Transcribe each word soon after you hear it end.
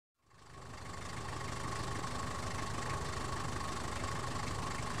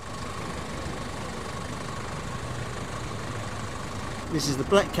This is the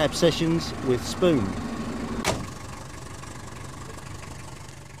Black Cab Sessions with Spoon.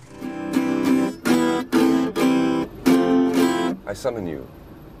 I summon you.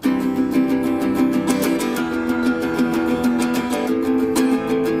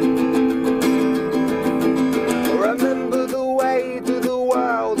 Remember the way to the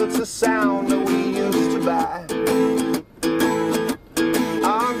world, it's a sound that we used to buy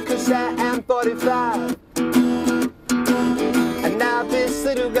on cassette and 45. And now this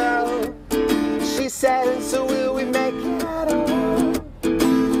little girl, she said, so will we make it at all?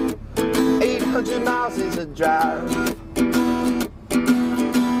 800 miles is a drive.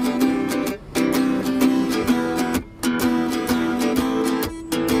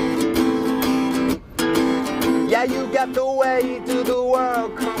 Yeah, you got the way to the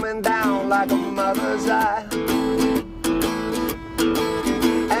world coming down like a mother's eye.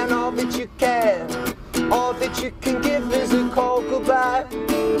 And all that you can, all that you can give is a cold goodbye.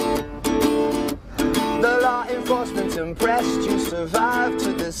 The law enforcement's impressed you survived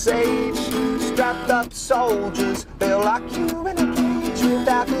to this age. Strapped up soldiers, they'll lock you in a cage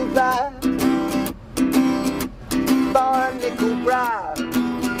without goodbye. For a nickel bribe.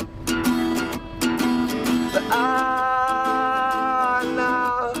 But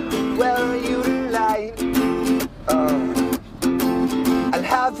now, where are you tonight? And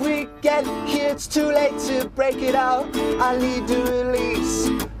how we get here, it's too late to break it up. I need to release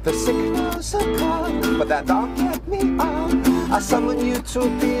the signals are calm, but that don't get me on. I summon you to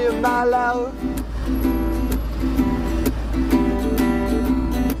appear, my love.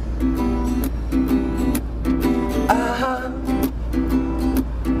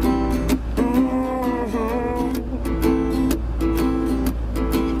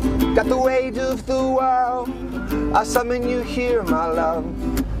 Got the weight of the world, I summon you here, my love.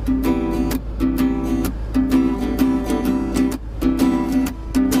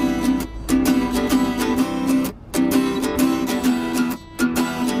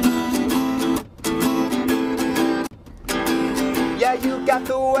 Yeah, you got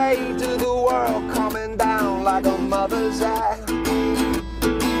the weight of the world coming down like a mother's eye.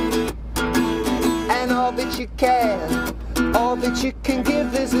 And all that you can, all that you can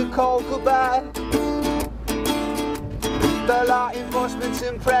give is a cold goodbye. The law enforcement's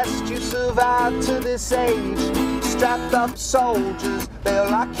impressed you survived to this age. Strapped up soldiers, they'll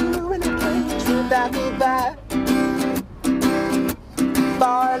lock you in a cage without goodbye.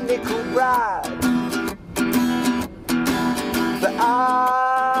 For a nickel bribe. But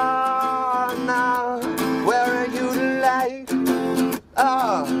now, where are you tonight?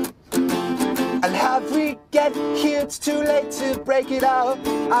 And how we get here, it's too late to break it up.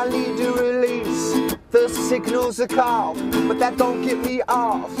 I need to release the signals are call, but that don't get me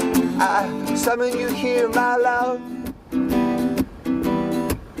off. I summon you here, my love.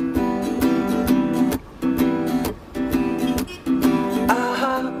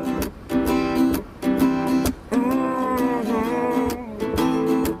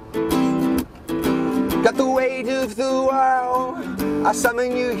 Got the weight of the world, I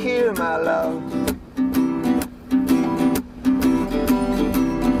summon you here, my love.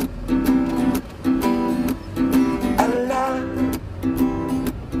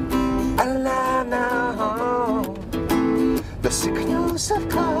 The signals have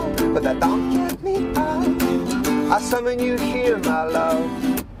called, but that don't get me out. I summon you here, my love.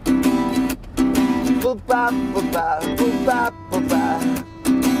 Boop-bop, boop-bop, boop-bop, boop-bop.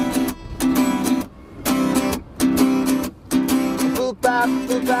 Boop-bop,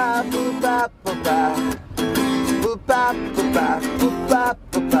 boop-bop, boop-bop, boop-bop. Boop-bop, boop-bop, boop-bop,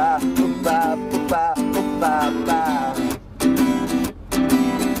 boop-bop, boop-bop, boop-bop, boop-bop.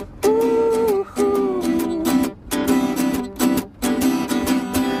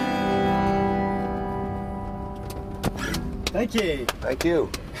 Thank you. Thank you.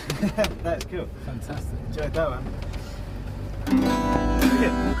 That's cool. Fantastic. Enjoyed that one.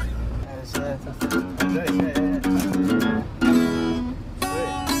 Good. That was fantastic. Yeah.